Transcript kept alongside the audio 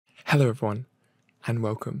Hello everyone, and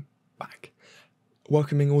welcome back.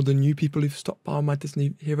 Welcoming all the new people who've stopped by on my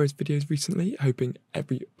Disney Heroes videos recently, hoping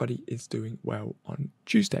everybody is doing well on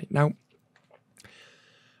Tuesday. Now,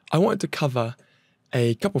 I wanted to cover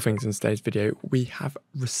a couple things in today's video. We have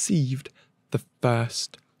received the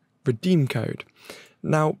first redeem code.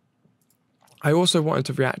 Now, I also wanted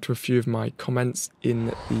to react to a few of my comments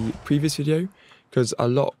in the previous video, because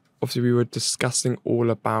obviously we were discussing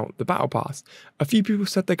all about the Battle Pass. A few people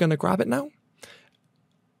said they're going to grab it now.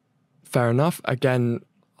 Fair enough. Again,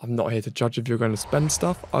 I'm not here to judge if you're going to spend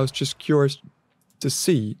stuff. I was just curious to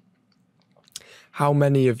see how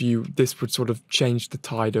many of you this would sort of change the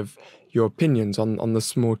tide of your opinions on the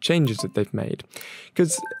small changes that they've made.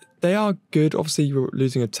 Because they are good. Obviously, you're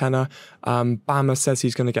losing a tenner. Bama says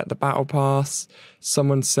he's going to get the Battle Pass.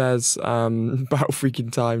 Someone says, Battle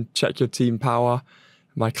freaking time, check your team power.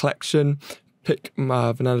 My collection, pick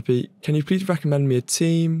Vanellope. Can you please recommend me a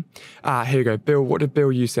team? Here we go. Bill, what did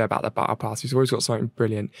Bill you say about the Battle Pass? He's always got something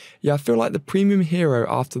brilliant. Yeah, I feel like the premium hero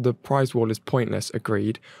after the prize wall is pointless.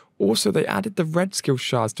 Agreed. Also, they added the red skill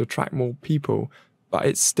shards to attract more people, but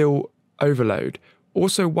it's still overload.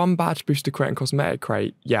 Also, one badge booster crate and cosmetic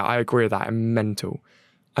crate. Yeah, I agree with that. I'm mental.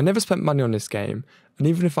 I never spent money on this game, and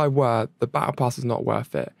even if I were, the Battle Pass is not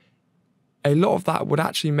worth it. A lot of that would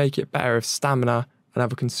actually make it better if stamina and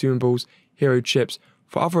other consumables, hero chips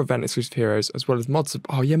for other event exclusive heroes, as well as mod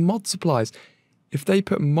supplies. If they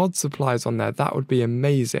put mod supplies on there, that would be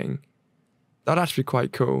amazing. That'd actually be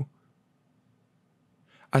quite cool.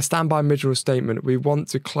 I stand by my original statement. We want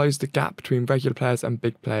to close the gap between regular players and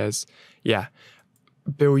big players. Yeah.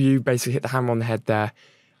 Bill, you basically hit the hammer on the head there.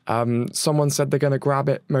 Someone said they're going to grab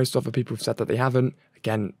it. Most other people have said that they haven't.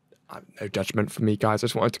 Again, no judgment for me, guys. I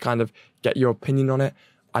just wanted to kind of get your opinion on it.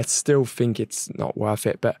 I still think it's not worth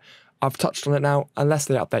it, but I've touched on it now. Unless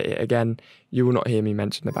they update it again, you will not hear me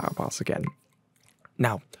mention the Battle Pass again.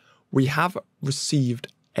 Now, we have received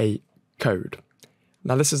a code.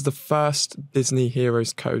 Now, this is the first Disney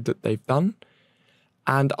Heroes code that they've done.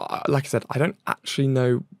 And like I said, I don't actually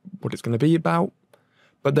know what it's going to be about,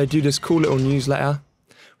 but they do this cool little newsletter,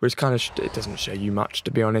 which kind of, it doesn't show you much,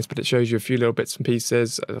 to be honest, but it shows you a few little bits and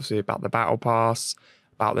pieces, obviously about the Battle Pass,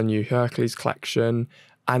 about the new Hercules collection,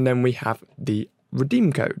 and then we have the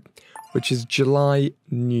redeem code, which is July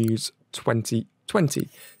News 2020.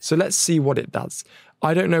 So let's see what it does.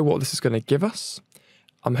 I don't know what this is going to give us.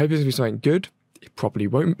 I'm hoping it's going to be something good. It probably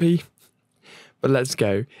won't be, but let's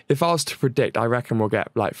go. If I was to predict, I reckon we'll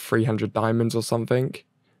get like 300 diamonds or something.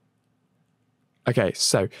 Okay,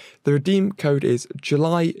 so the redeem code is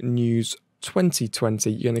July News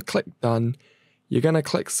 2020. You're going to click done. You're going to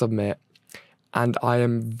click submit. And I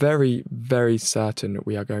am very, very certain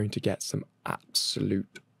we are going to get some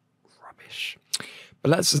absolute rubbish.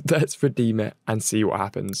 But let's redeem it and see what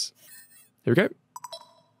happens. Here we go.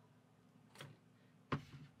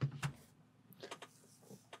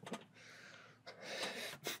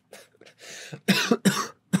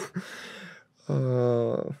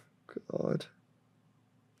 Oh, God.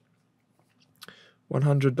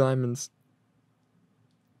 100 diamonds.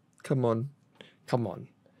 Come on. Come on.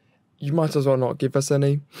 You might as well not give us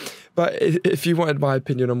any. But if you wanted my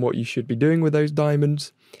opinion on what you should be doing with those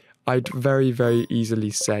diamonds, I'd very, very easily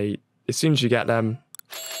say, as soon as you get them,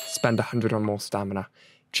 spend 100 on more stamina,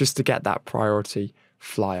 just to get that priority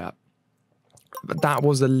fly up. But that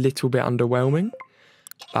was a little bit underwhelming.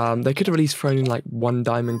 They could have at least thrown in like one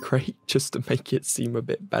diamond crate just to make it seem a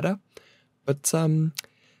bit better. But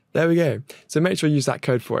there we go. So make sure you use that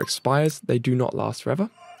code before it expires. They do not last forever.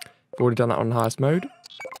 I've already done that on highest mode.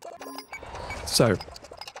 So,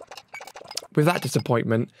 with that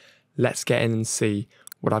disappointment, let's get in and see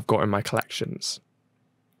what I've got in my collections.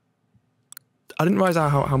 I didn't realise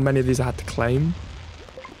how many of these I had to claim.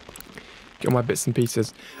 Get all my bits and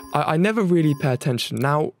pieces. I never really pay attention.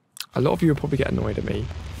 Now, a lot of you will probably get annoyed at me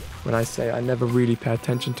when I say I never really pay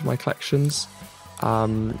attention to my collections.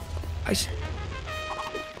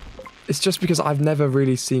 It's just because I've never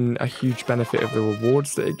really seen a huge benefit of the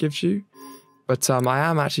rewards that it gives you. But I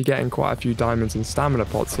am actually getting quite a few diamonds and stamina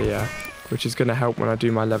pots here, which is going to help when I do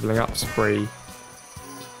my leveling up spree.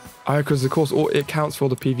 Oh, because of course it counts for all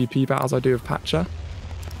the PvP battles I do with Patcher.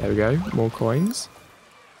 There we go, more coins.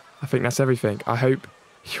 I think that's everything. I hope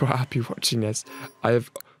you're happy watching this. I have...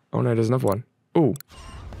 Oh no, there's another one. Oh,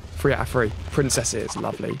 3 out of 3. Princesses,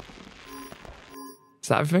 lovely. Is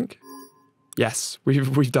that everything? Yes,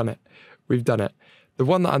 we've done it. We've done it. The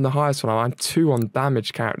one that I'm the highest one, I'm 2 on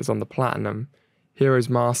damage characters on the platinum. Heroes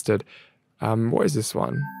mastered. What is this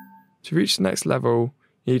one? To reach the next level,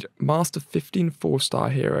 you need master 15 4-star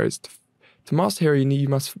heroes. To master hero, you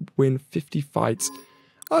must win 50 fights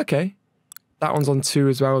Okay. That one's on 2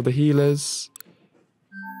 as well, the healers.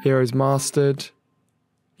 Heroes mastered.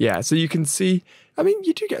 Yeah, so you can see, I mean,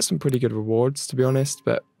 you do get some pretty good rewards, to be honest,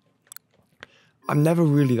 but I'm never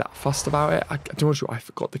really that fussed about it. I'm not sure I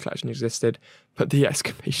forgot the collection existed, but the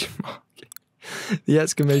exclamation mark, the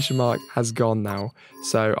exclamation mark has gone now.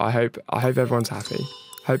 So I hope everyone's happy.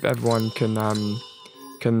 Hope everyone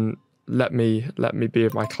can let me be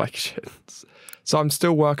with my collections. So I'm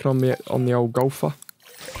still working on the old golfer.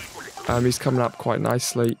 He's coming up quite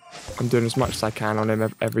nicely. I'm doing as much as I can on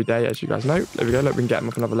him every day, as you guys know. There we go. Look, we can get him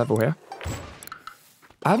up another level here.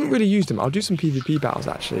 I haven't really used him. I'll do some PvP battles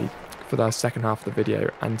actually for the second half of the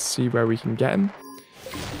video and see where we can get him.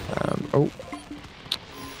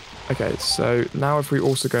 Okay, so now if we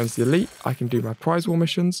also go into the elite, I can do my prize war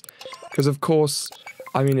missions. Because of course,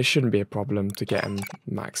 I mean, it shouldn't be a problem to get him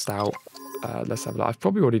maxed out. Let's have a look. I've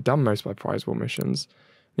probably already done most of my prize war missions.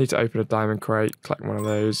 Need to open a diamond crate, collect one of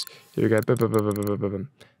those. Here we go. Boom, boom, boom, boom, boom, boom, boom.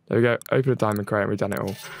 There we go. Open a diamond crate and we've done it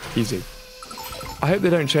all. Easy. I hope they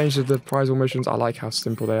don't change the prize war missions. I like how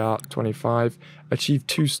simple they are. 25. Achieve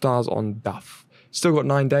 2 stars on Duff. Still got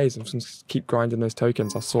 9 days. I'm just going to keep grinding those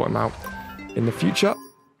tokens. I'll sort them out in the future.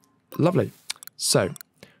 Lovely. So,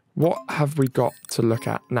 what have we got to look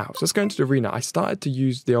at now? So let's go into the arena. I started to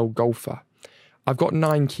use the old golfer. I've got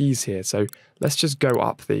 9 keys here, so let's just go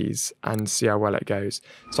up these and see how well it goes.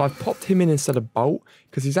 So I've popped him in instead of Bolt,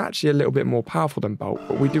 because he's actually a little bit more powerful than Bolt,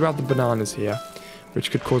 but we do have the bananas here, which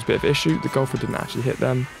could cause a bit of issue. The golfer didn't actually hit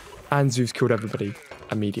them, and Zeus killed everybody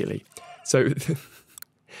immediately. So,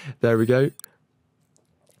 there we go.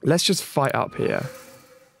 Let's just fight up here.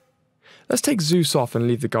 Let's take Zeus off and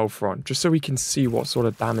leave the golfer on, just so we can see what sort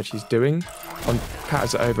of damage he's doing on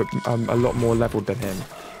characters that are over a lot more leveled than him.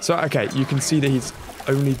 So, okay, you can see that he's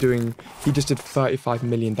only doing... He just did 35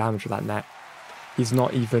 million damage with that net. He's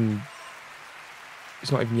not even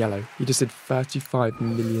yellow. He just did 35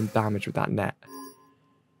 million damage with that net.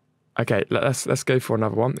 Okay, let's go for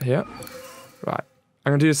another one here. Right.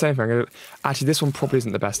 I'm going to do the same thing. Actually, this one probably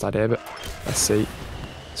isn't the best idea, but let's see.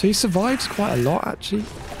 So he survives quite a lot, actually.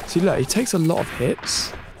 See, look, he takes a lot of hits,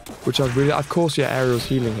 which I really... Of course, yeah, Ariel's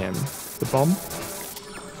healing him. The bomb.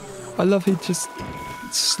 I love he just...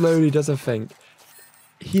 slowly does a thing.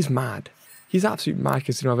 He's mad. He's absolutely mad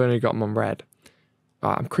considering I've only got him on red.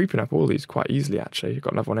 I'm creeping up all these quite easily, actually. I've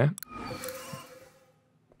got another one here.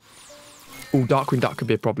 Oh, Darkwing Duck could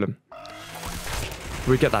be a problem.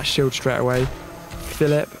 We get that shield straight away.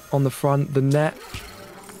 Philip on the front. The net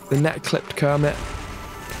clipped Kermit,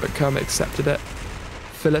 but Kermit accepted it.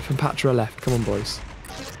 Philip and Patra are left. Come on, boys.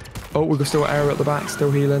 Oh, we've got still Ariel at the back,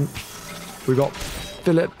 still healing. We've got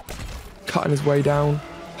Philip cutting his way down.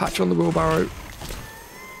 Patra on the wheelbarrow.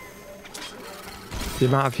 The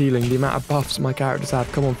amount of healing, the amount of buffs my characters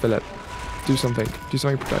have. Come on, Philip. Do something. Do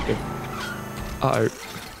something productive. Uh-oh.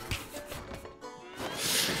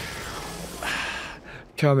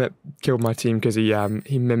 Kermit killed my team because he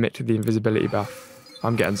mimicked the invisibility buff.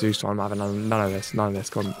 I'm getting Zeus, so I'm having none of this. None of this.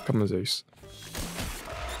 Come on, Zeus.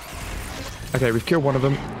 Okay, we've killed one of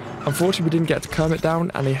them. Unfortunately, we didn't get to Kermit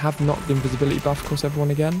down, and they have knocked the invisibility buff across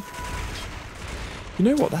everyone again. You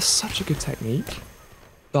know what? That's such a good technique.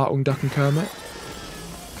 Darkwing Duck and Kermit.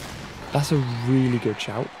 That's a really good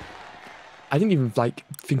shout. I didn't even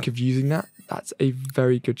think of using that. That's a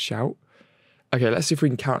very good shout. Okay, let's see if we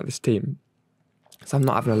can counter this team. So I'm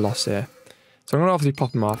not having a loss here. So I'm going to obviously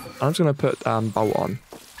pop him off. I'm just going to put Bolt on.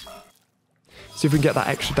 See if we can get that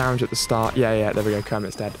extra damage at the start. Yeah, there we go.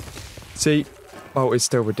 Kermit's dead. See, Bolt is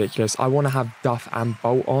still ridiculous. I want to have Duff and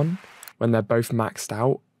Bolt on when they're both maxed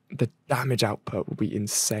out. The damage output will be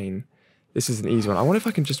insane. This is an easy one. I wonder if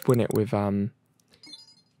I can just win it with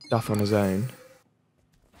Duff on his own.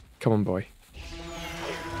 Come on, boy.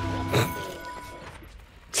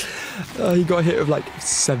 He got hit with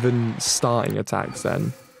 7 starting attacks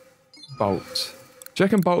then. Bolt. Do you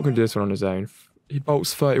reckon Bolt can do this one on his own? He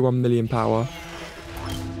bolts 31 million power.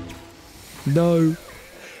 No.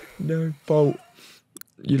 No, Bolt.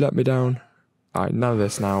 You let me down. Alright, none of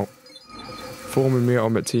this now. Forming me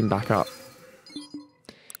ultimate team back up.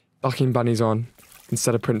 Ducking Bunny's on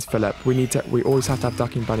instead of Prince Philip. We always have to have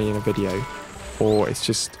Ducking Bunny in a video, or it's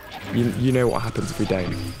just you know what happens if we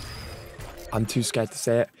don't. I'm too scared to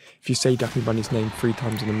say it. If you say Ducking Bunny's name 3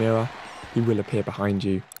 times in the mirror, he will appear behind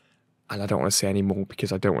you. And I don't want to say any more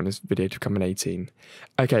because I don't want this video to become an 18.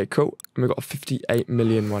 Okay, cool. And we've got a 58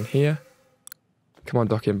 million one here. Come on,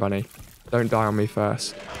 Ducking Bunny. Don't die on me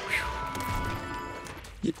first.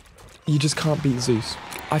 You just can't beat Zeus.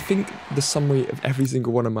 I think the summary of every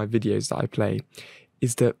single one of my videos that I play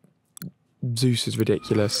is that Zeus is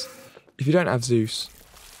ridiculous. If you don't have Zeus,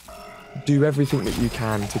 Do everything that you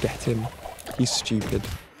can to get him. He's stupid.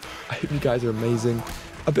 I hope you guys are amazing.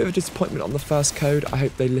 A bit of a disappointment on the first code. I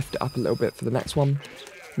hope they lift it up a little bit for the next one.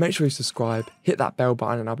 Make sure you subscribe, hit that bell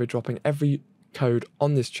button, and I'll be dropping every code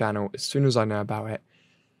on this channel as soon as I know about it.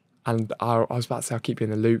 And I was about to say I'll keep you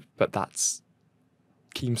in the loop, but that's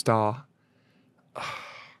Keemstar.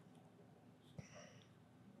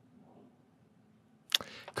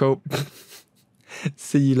 Cool.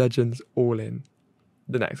 See you legends all in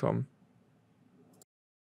the next one.